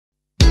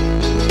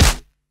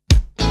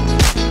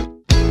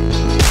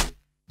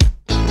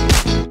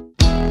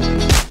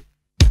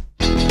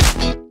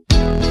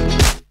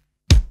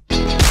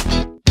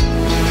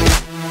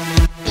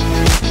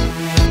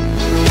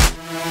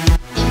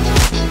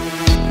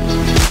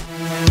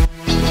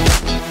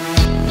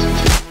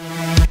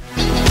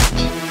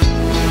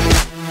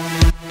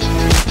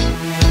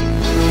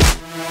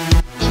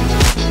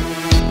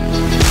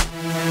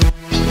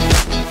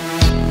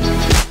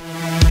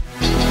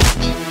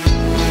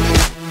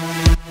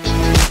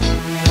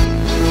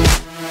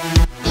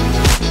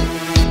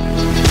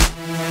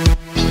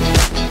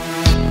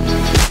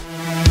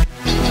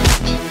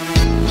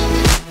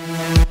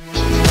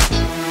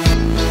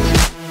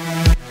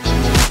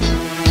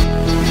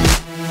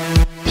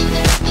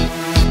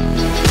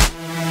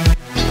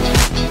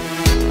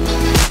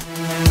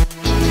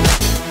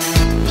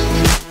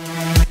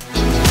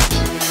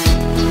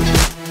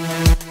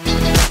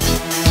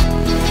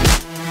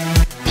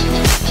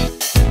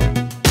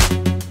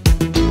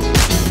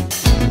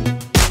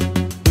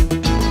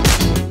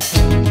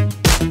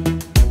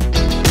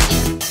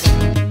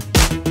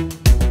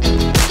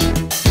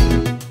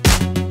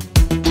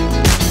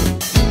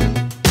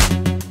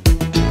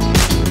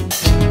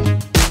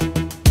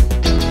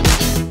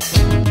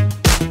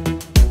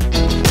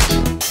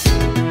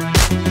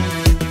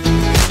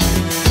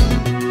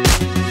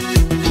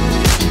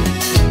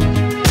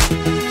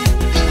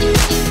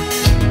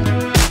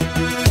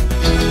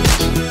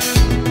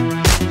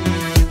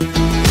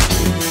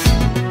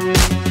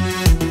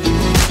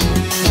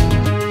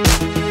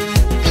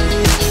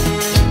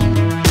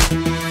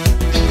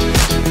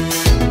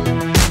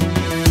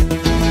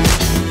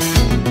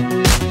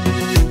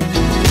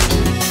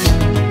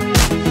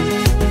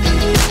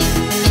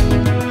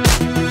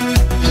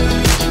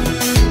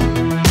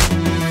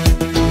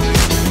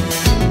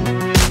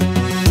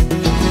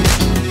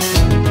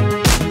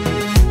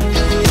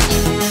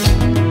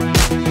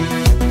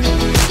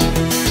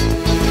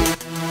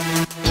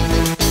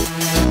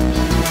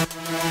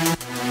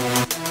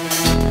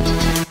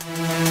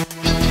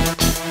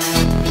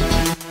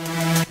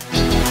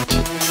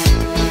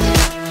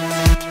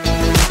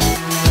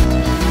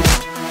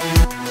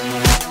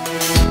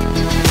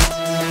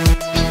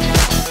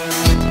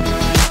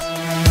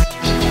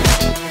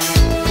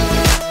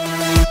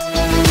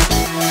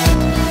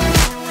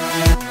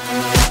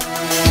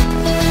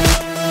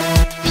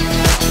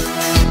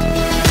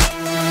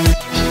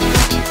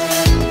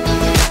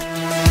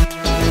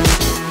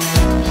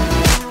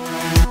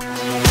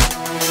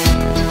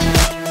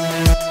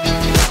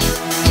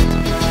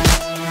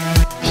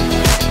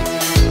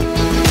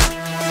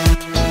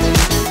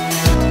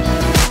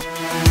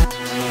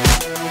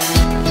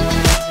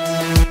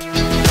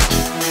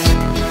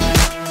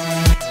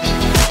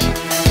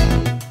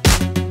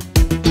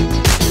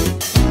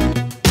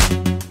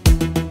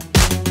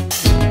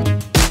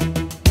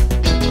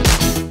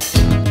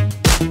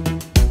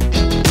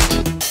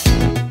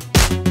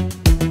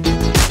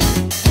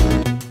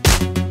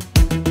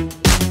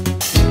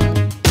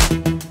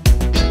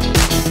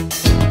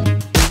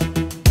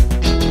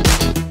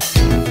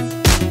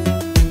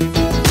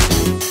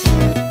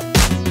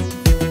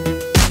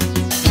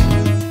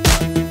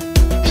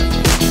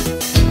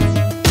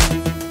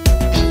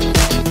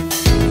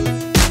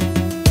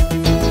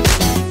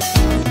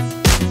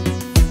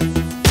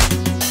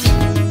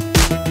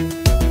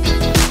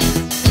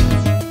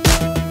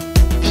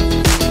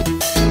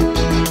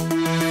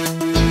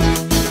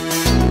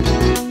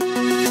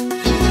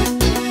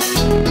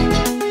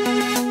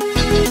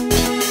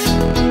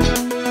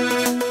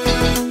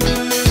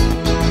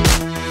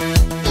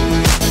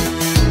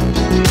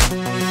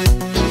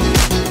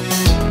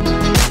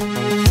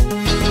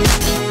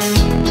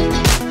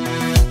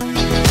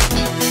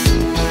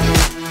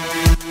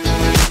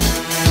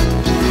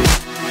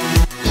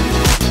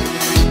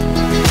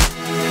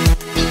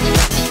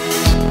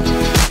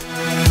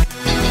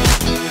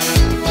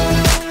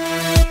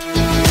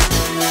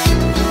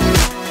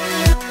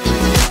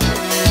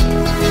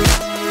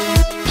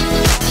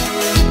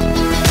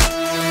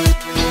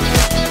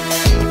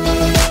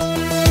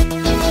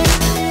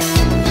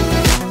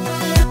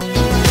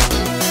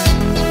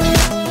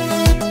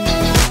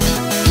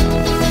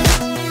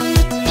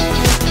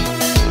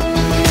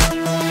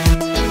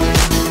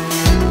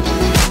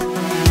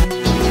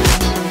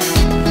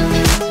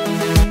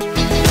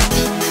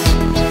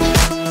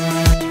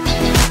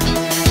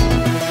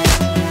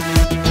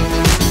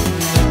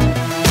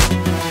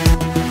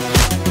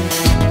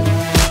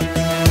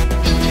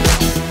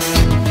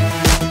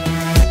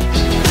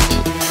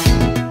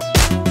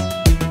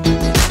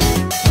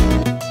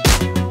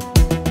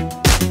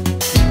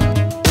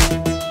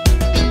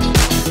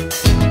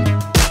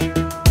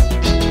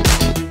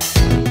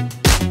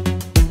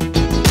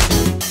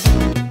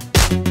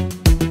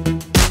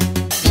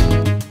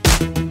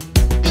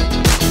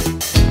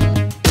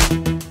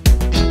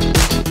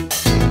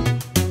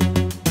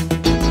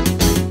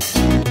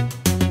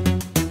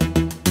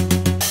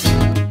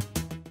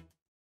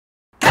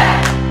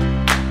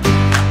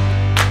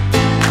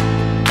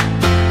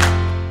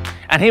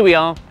And here we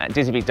are at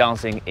Dizzyfeet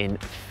Dancing in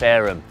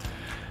Fareham.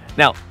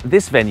 Now,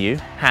 this venue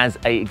has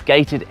a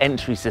gated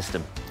entry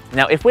system.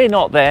 Now, if we're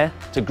not there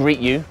to greet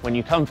you when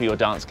you come for your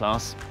dance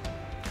class,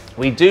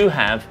 we do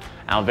have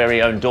our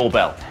very own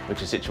doorbell,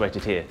 which is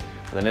situated here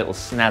with a little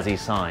snazzy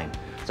sign.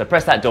 So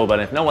press that doorbell,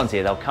 and if no one's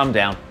here, they'll come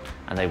down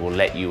and they will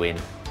let you in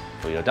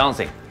for your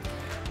dancing.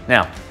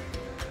 Now,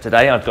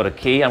 today I've got a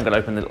key. I'm going to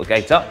open the little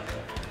gate up.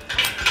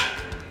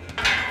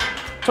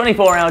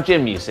 24-hour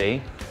gym, you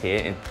see,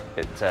 here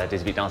at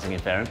Dizzyfeet Dancing in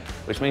Fareham,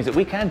 which means that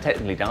we can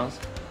technically dance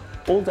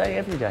all day,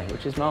 every day,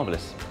 which is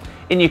marvellous.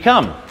 In you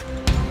come.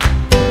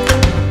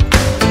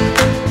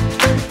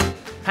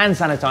 Hand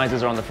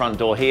sanitizers are on the front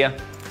door here,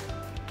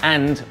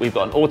 and we've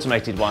got an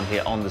automated one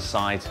here on the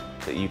side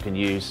that you can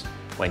use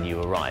when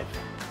you arrive.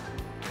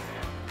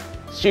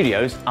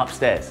 Studio's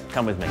upstairs.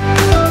 Come with me.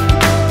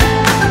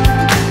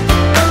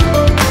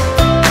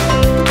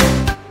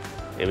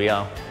 Here we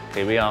are,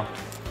 here we are.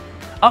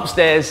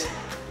 Upstairs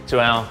to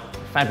our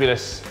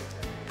fabulous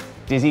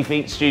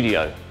Dizzyfeet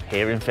studio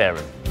here in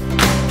Fareham.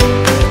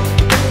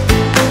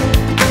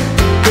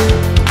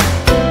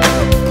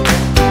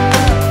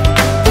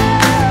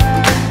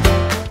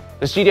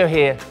 The studio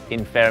here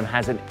in Fareham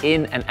has an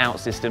in and out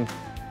system.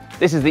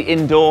 This is the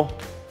indoor,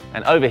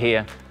 and over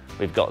here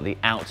we've got the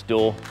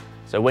outdoor.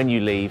 So when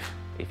you leave,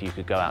 if you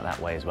could go out that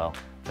way as well,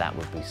 that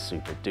would be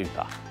super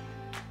duper.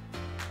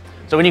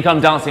 So when you come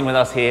dancing with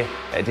us here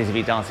at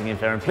Dizzyfeet Dancing in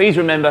Fareham, please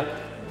remember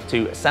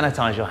to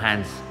sanitize your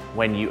hands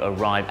when you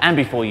arrive and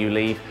before you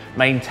leave.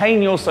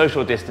 Maintain your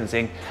social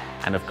distancing,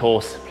 and of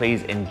course,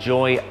 please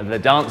enjoy the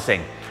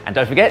dancing. And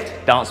don't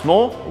forget, dance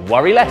more,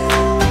 worry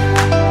less.